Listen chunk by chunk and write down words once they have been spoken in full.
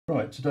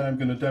Right, today I'm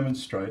going to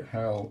demonstrate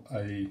how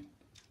a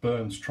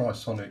Burns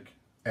Trisonic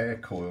air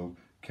coil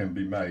can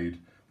be made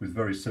with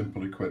very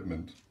simple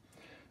equipment.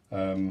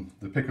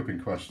 The pickup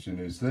in question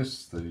is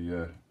this,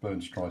 the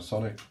Burns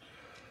Trisonic.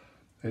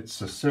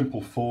 It's a simple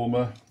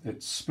former,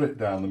 it's split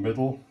down the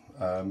middle,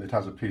 it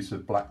has a piece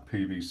of black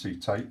PVC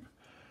tape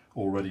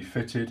already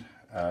fitted,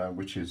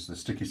 which is the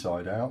sticky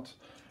side out,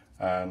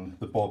 and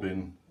the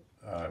bobbin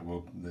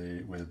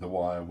with the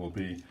wire will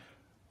be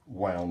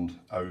wound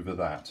over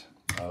that.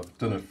 I've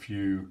done a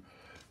few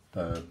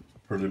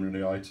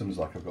preliminary items,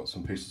 like I've got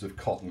some pieces of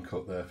cotton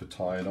cut there for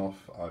tying off,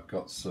 I've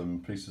got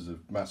some pieces of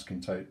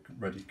masking tape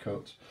ready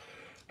cut,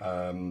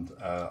 and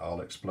I'll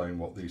explain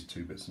what these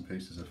two bits and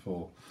pieces are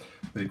for.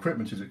 The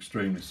equipment is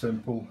extremely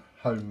simple,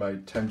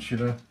 homemade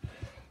tensioner.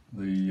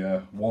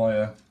 The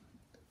wire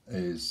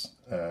is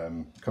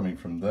coming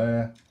from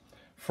there,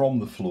 from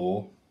the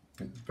floor.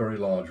 It's a very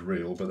large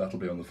reel, but that'll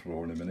be on the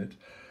floor in a minute.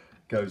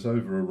 Goes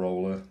over a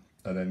roller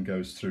and then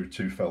goes through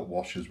two felt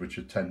washers which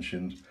are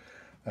tensioned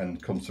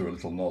and comes through a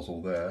little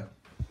nozzle there.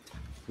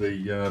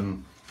 The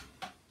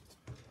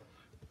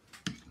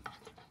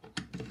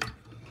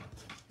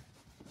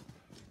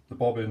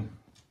bobbin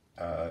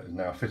is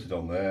now fitted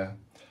on there.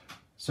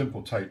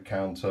 Simple tape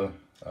counter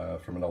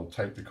from an old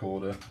tape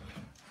recorder,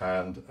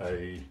 and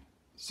a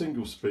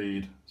single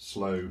speed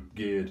slow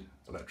geared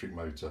electric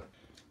motor.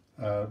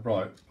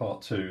 Right,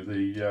 part two.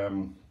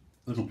 The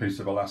little piece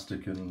of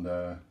elastic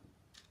and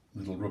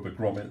little rubber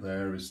grommet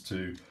there is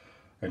to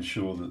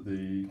ensure that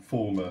the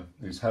former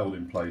is held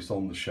in place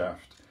on the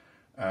shaft,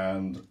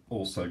 and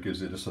also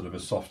gives it a sort of a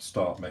soft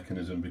start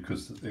mechanism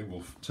because it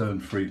will turn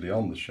freely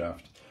on the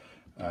shaft,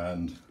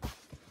 and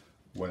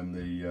when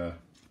the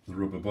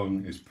rubber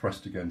bung is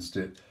pressed against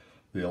it,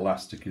 the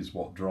elastic is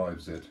what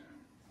drives it.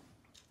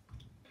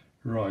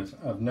 Right,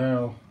 I've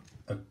now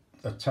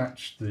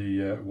attached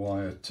the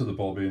wire to the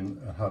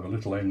bobbin. I have a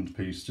little end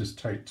piece just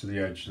taped to the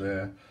edge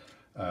there.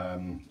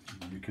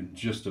 You can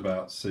just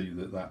about see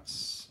that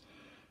that's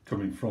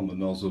coming from the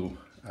nozzle,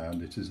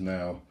 and it is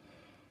now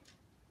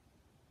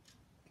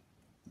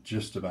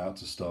just about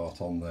to start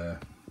on there.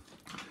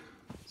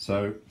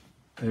 So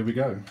here we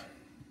go.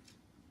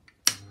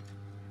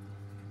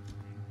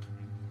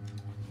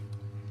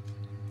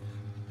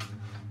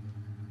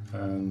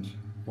 And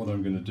what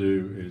I'm going to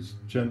do is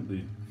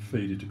gently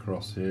feed it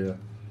across here,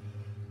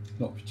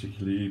 not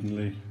particularly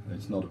evenly.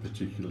 It's not a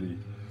particularly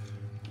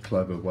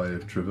clever way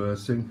of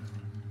traversing,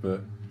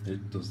 but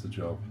it does the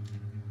job.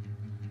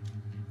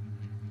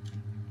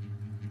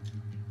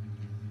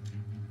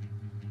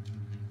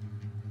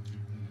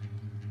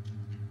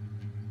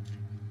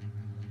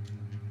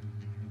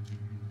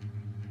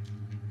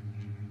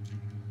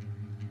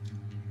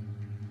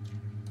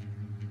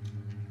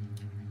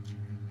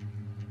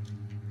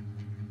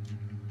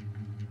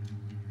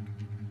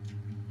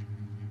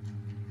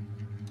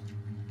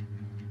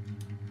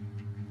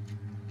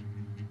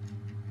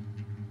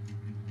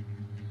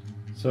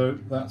 So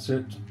that's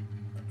it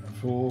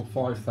for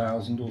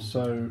 5,000 or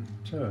so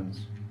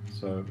turns.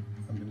 So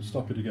I'm going to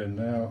stop it again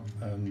now,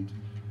 and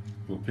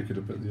we'll pick it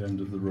up at the end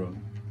of the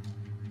run.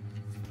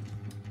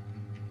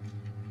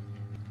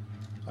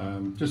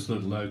 Just a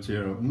little note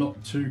here, I'm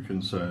not too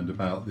concerned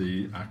about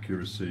the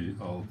accuracy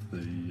of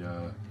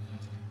the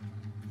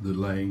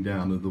laying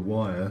down of the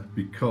wire,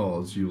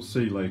 because you'll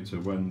see later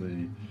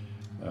when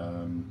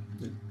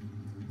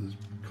the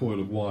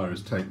coil of wire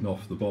is taken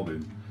off the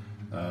bobbin,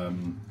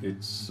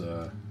 it's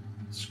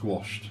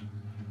squashed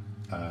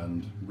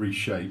and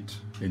reshaped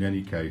in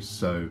any case,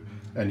 so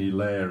any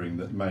layering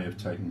that may have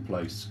taken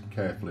place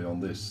carefully on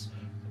this,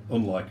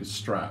 unlike a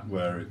strap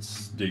where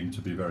it's deemed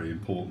to be very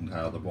important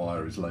how the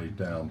wire is laid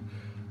down,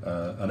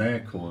 an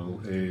air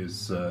coil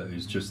is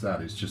just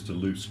that. It's just a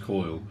loose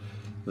coil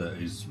that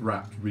is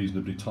wrapped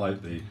reasonably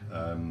tightly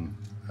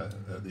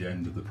at the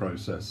end of the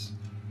process.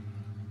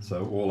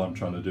 So all I'm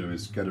trying to do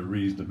is get a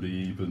reasonably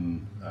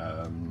even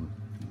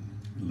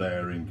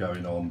layering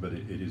going on, but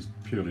it is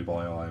purely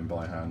by eye and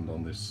by hand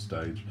on this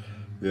stage.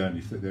 The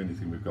only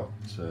thing we've got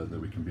that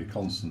we can be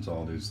constant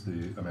on is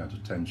the amount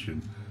of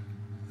tension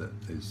that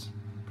is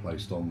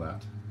placed on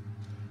that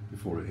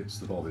before it hits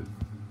the bobbin.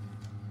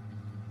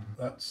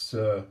 That's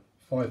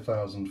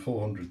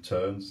 5,400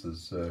 turns.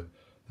 There's the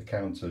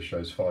counter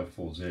shows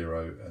 540,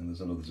 and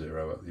there's another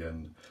 0 at the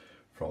end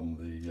from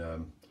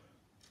the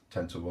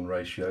 10:1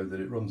 ratio that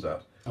it runs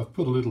at. I've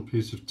put a little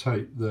piece of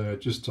tape there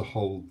just to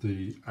hold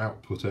the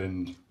output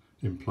end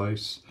in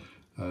place,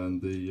 and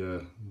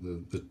the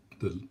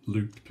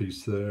looped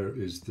piece there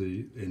is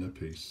the inner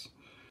piece.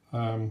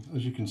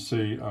 As you can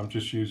see, I'm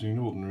just using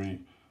ordinary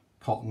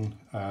cotton.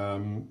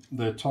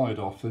 They're tied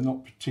off. They're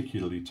not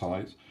particularly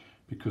tight,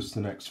 because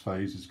the next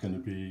phase is going to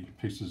be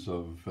pieces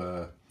of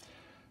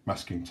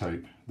masking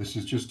tape. This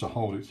is just to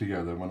hold it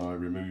together when I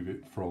remove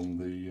it from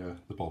the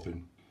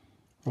bobbin.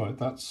 Right,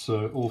 that's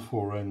all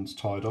four ends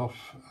tied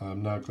off.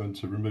 I'm now going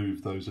to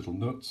remove those little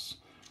nuts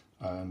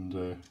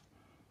and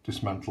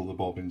dismantle the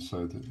bobbin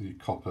so that the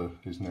copper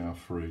is now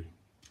free.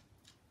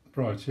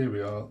 Right, here we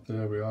are,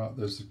 there we are,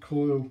 there's the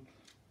coil.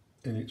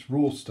 in its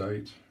raw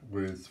state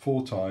with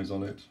 4 ties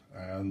on it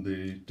and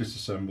the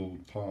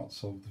disassembled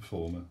parts of the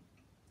former.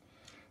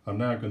 I'm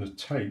now going to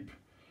tape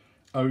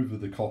over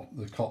the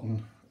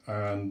cotton,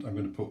 and I'm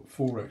going to put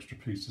 4 extra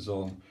pieces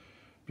on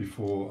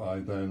before I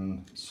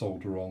then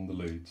solder on the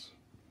leads.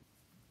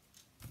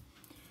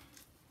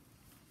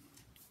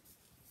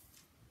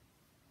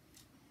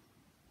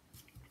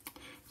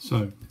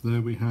 So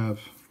there we have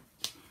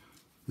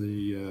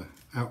the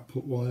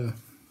output wire,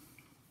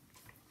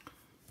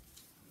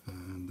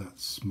 and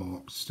that's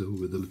marked still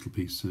with a little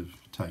piece of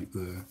tape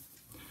there,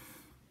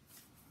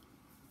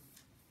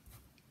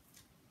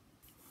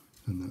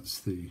 and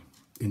that's the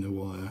inner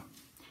wire,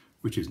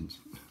 which isn't.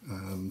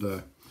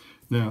 And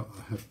now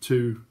I have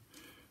 2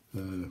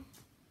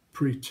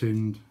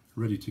 pre-tinned,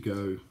 ready to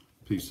go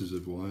pieces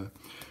of wire.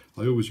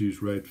 I always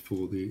use red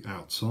for the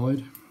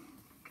outside,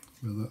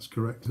 whether that's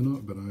correct or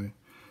not, but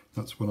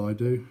that's what I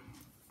do,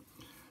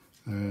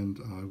 and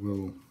I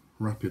will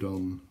wrap it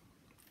on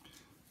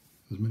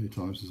as many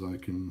times as I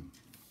can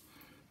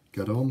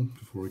get on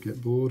before I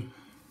get bored,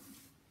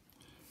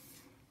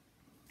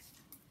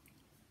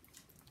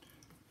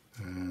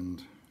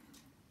 and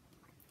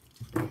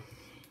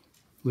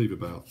leave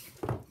about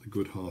a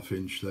good ½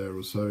 inch there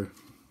or so,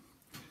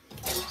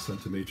 1.5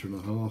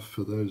 centimetres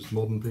for those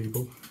modern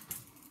people.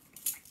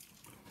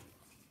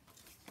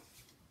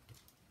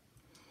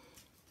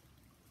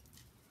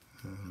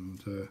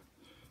 And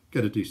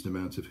get a decent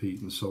amount of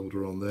heat and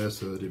solder on there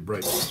so that it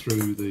breaks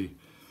through the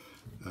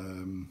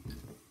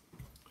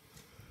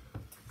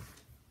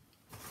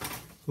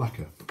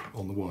lacquer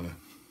on the wire.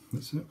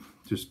 That's it.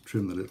 Just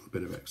trim the little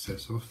bit of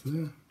excess off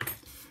there.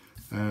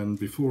 And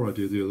before I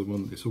do the other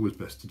one, it's always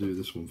best to do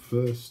this one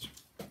first.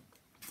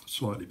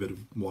 Slightly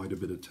wider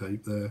bit of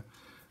tape there,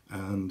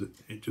 and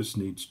it just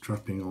needs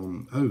trapping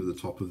on over the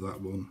top of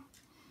that one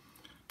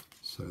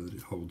so that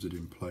it holds it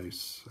in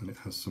place and it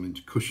has something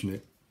to cushion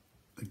it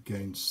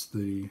against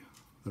the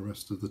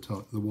rest of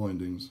the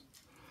windings.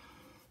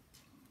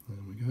 There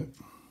we go.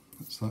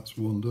 That's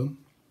one done,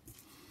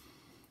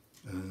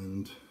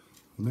 and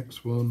the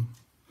next one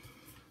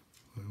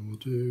I will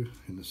do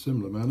in a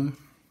similar manner.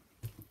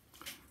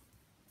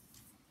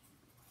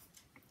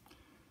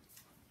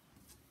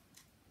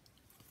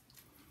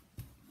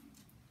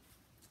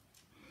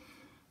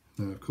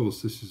 Now, of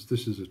course, this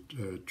is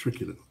a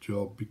tricky little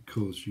job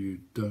because you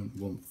don't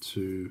want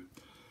to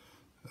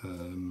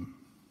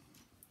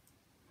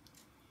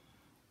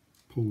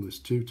pull this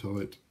too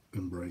tight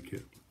and break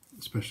it,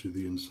 especially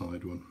the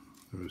inside one,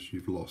 or else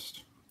you've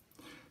lost.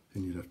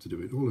 Then you'd have to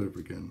do it all over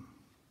again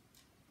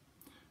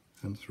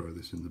and throw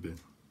this in the bin.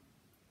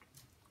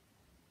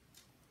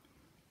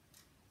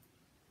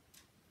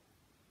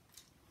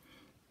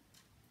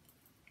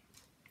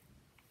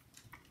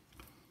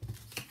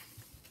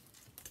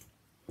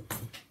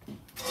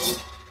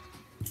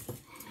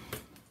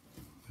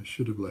 I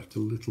should have left a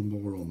little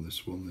more on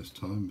this one this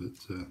time,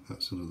 but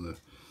that's another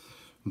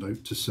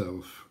note to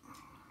self.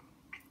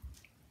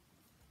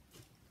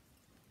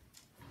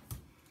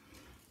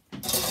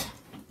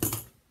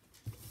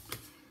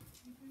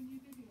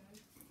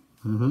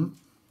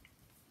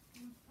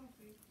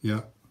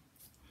 Yeah.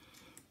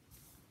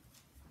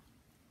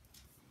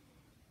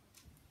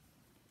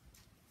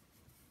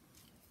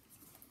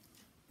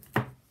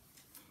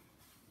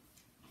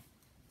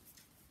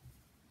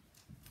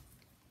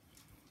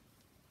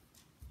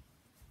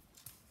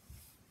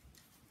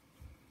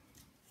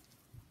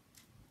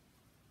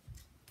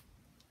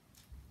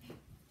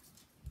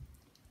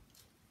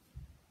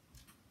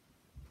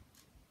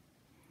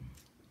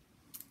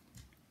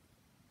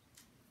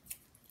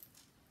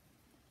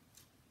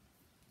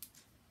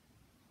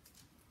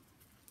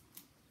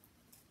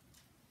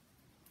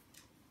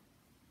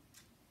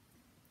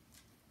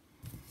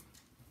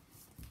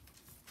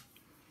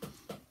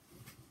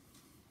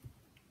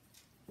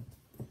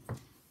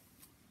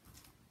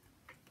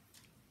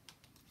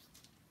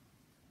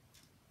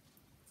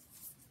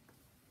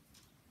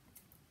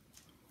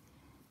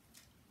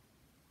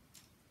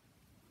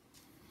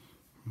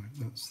 Right,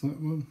 that's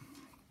that one.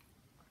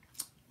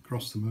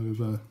 Cross them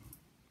over,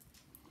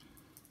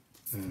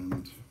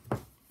 and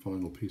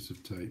final piece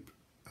of tape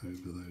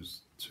over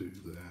those 2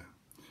 there.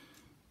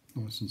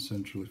 Nice and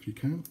central if you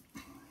can.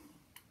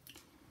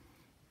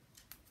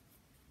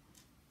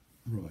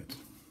 Right.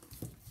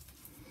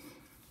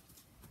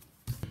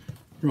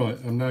 Right,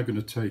 I'm now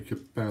going to take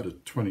about a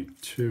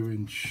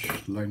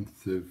 22-inch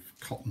length of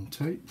cotton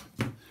tape,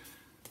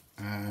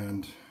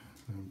 and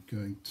I'm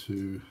going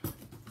to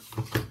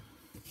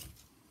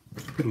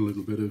put a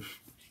little bit of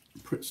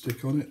Pritt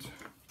stick on it.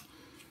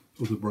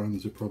 Other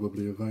brands are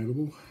probably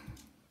available.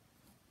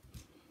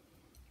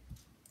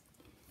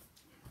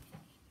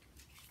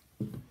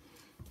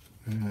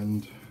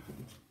 And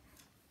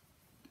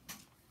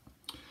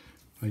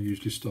I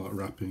usually start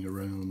wrapping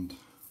around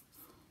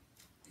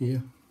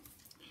here.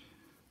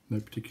 No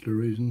particular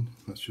reason,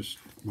 that's just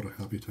what a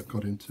habit I've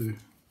got into.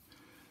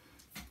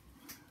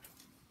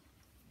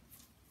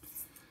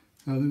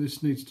 And then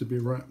this needs to be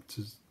wrapped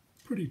as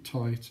pretty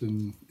tight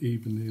and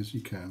evenly as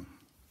you can.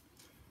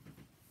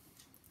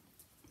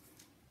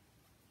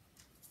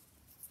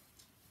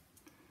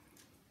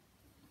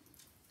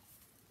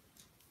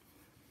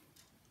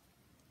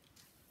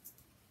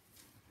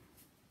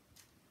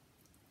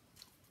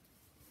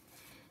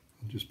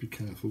 Just be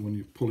careful when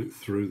you pull it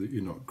through that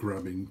you're not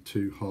grabbing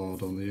too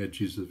hard on the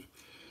edges of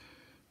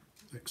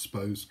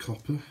exposed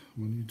copper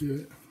when you do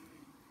it.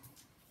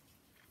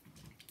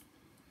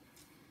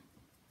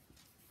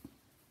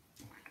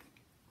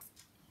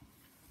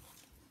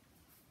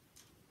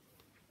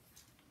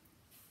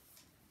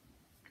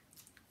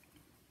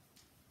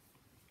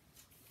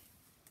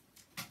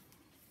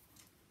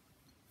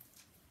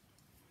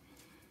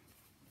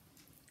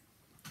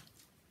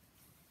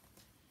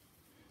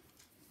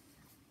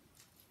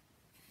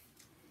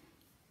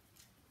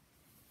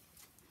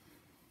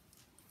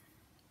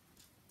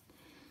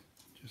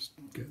 Just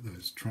get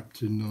those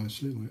trapped in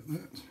nicely like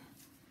that.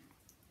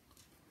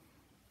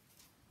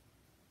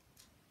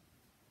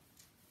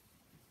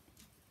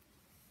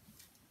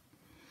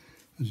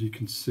 As you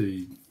can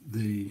see,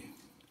 the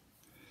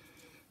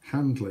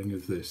handling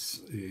of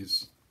this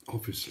is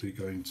obviously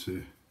going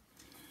to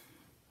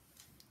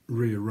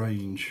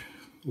rearrange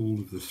all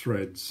of the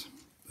threads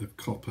of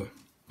copper.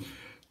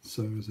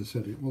 So as I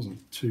said, it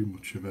wasn't too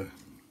much of a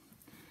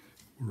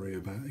worry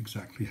about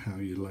exactly how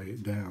you lay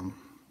it down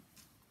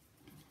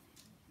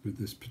with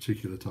this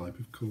particular type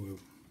of coil.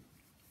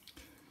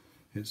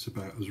 It's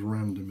about as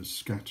random as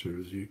scatter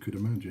as you could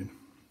imagine.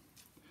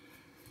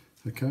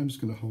 Okay, I'm just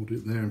going to hold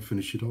it there and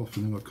finish it off,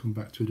 and then I'll come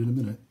back to it in a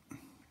minute.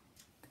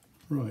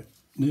 Right,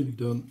 nearly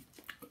done.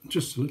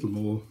 Just a little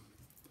more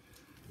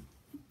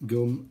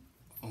gum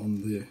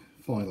on the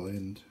final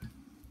end.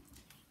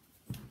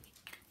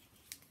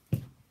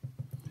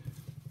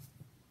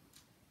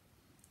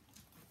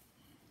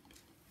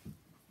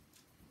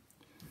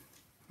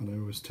 And I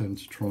always tend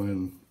to try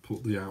and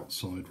put the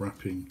outside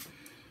wrapping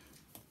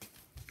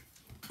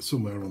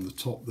somewhere on the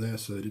top there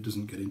so that it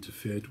doesn't get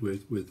interfered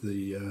with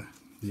the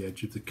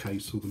edge of the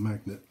case or the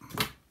magnet,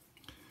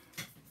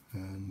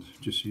 and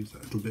just use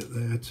that little bit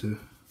there to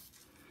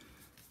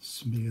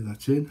smear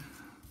that in.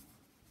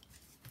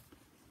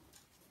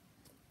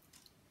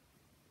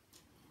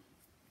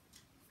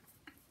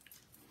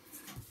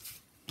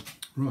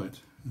 Right,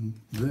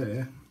 and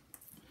there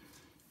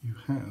you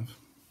have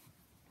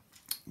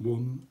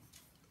one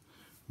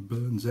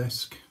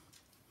Burns-esque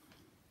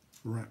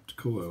wrapped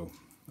coil.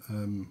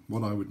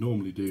 What I would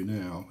normally do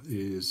now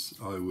is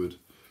I would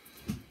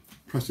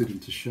press it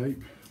into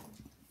shape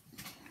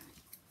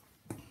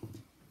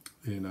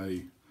in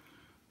an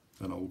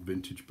old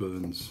vintage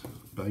Burns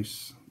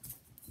base,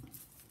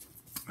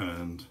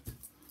 and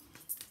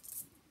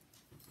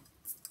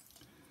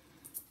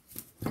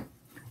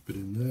drop it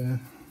in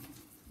there,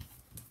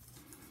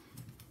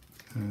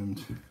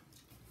 and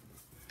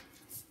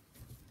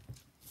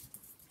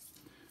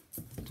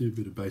do a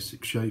bit of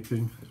basic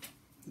shaping.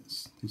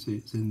 You see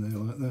it's in there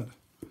like that.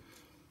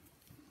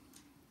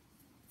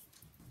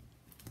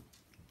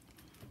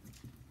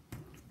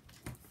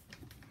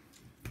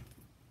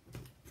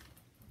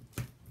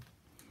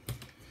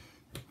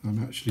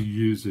 I'm actually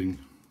using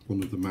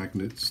one of the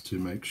magnets to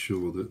make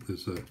sure that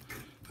there's a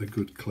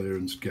good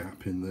clearance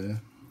gap in there.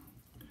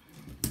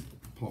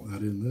 Pop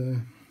that in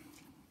there.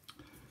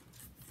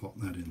 Pop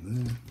that in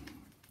there.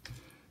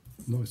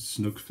 Nice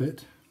snug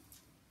fit.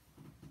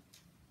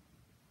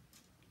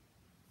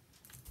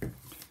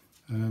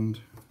 And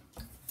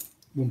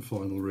one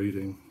final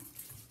reading,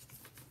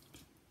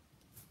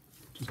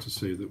 just to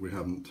see that we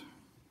haven't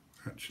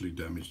actually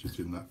damaged it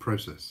in that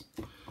process.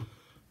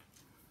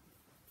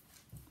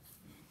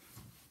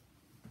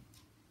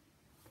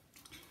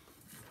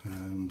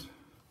 And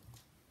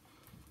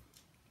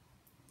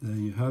there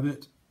you have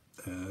it,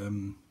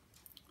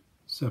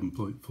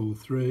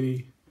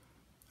 7.43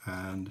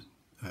 and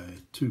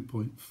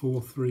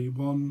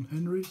 2.431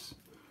 Henrys.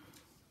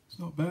 It's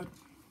not bad.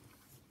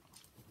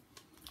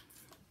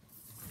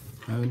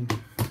 And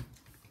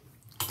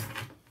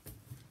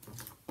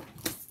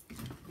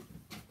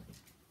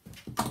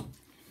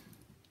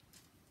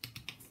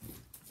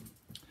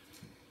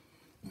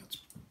that's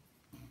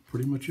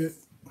pretty much it.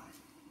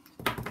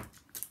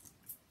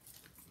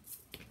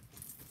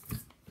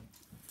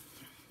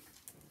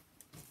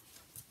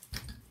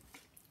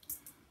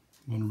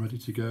 One ready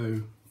to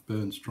go,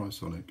 Burns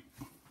Trisonic.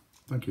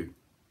 Thank you.